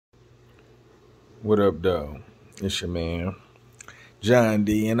What up, though? It's your man, John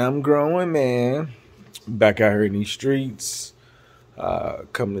D, and I'm growing, man. Back out here in these streets,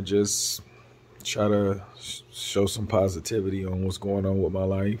 come to just try to show some positivity on what's going on with my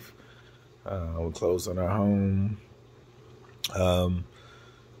life. We're closing our home. Um,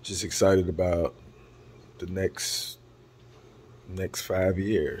 just excited about the next 5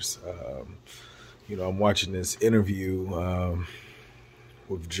 years. I'm watching this interview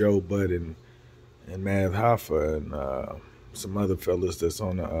with Joe Budden and Matt Hoffa and some other fellas that's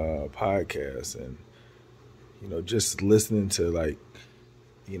on the podcast, and just listening to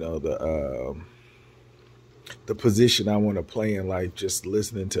the position I want to play in life. Just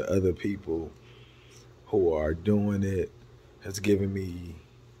listening to other people who are doing it has given me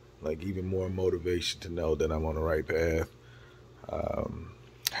even more motivation to know that I'm on the right path.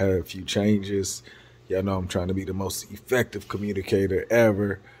 Had a few changes. Y'all know I'm trying to be the most effective communicator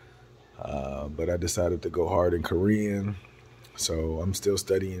ever. But I decided to go hard in Korean. So I'm still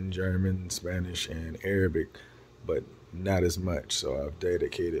studying German, Spanish, and Arabic, but not as much. So I've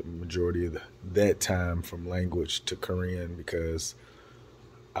dedicated the majority of that time from language to Korean because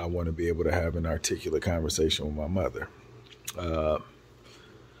I want to be able to have an articulate conversation with my mother.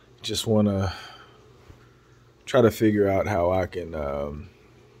 Just want to try to figure out how I can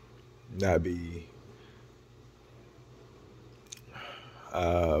not be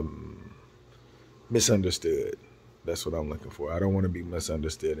misunderstood. That's what I'm looking for. I don't want to be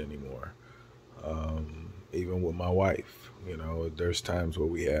misunderstood anymore. Even with my wife, there's times where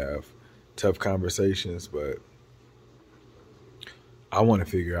we have tough conversations, but I want to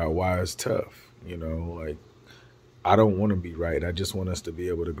figure out why it's tough. I don't want to be right. I just want us to be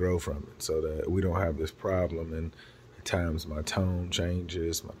able to grow from it so that we don't have this problem. And at times my tone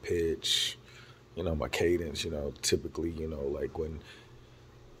changes, my pitch, my cadence, typically, like when,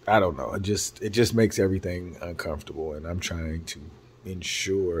 I don't know, it just makes everything uncomfortable. And I'm trying to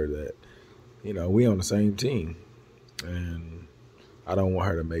ensure that, we on the same team. And I don't want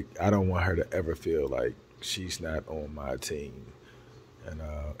her to ever feel like she's not on my team. And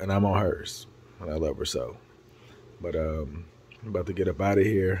I'm on hers, and I love her so. But I'm about to get up out of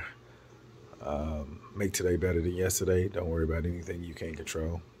here. Make today better than yesterday. Don't worry about anything you can't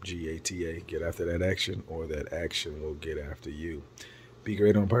control. GATA, get after that action, or that action will get after you. Be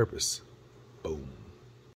great on purpose. Boom.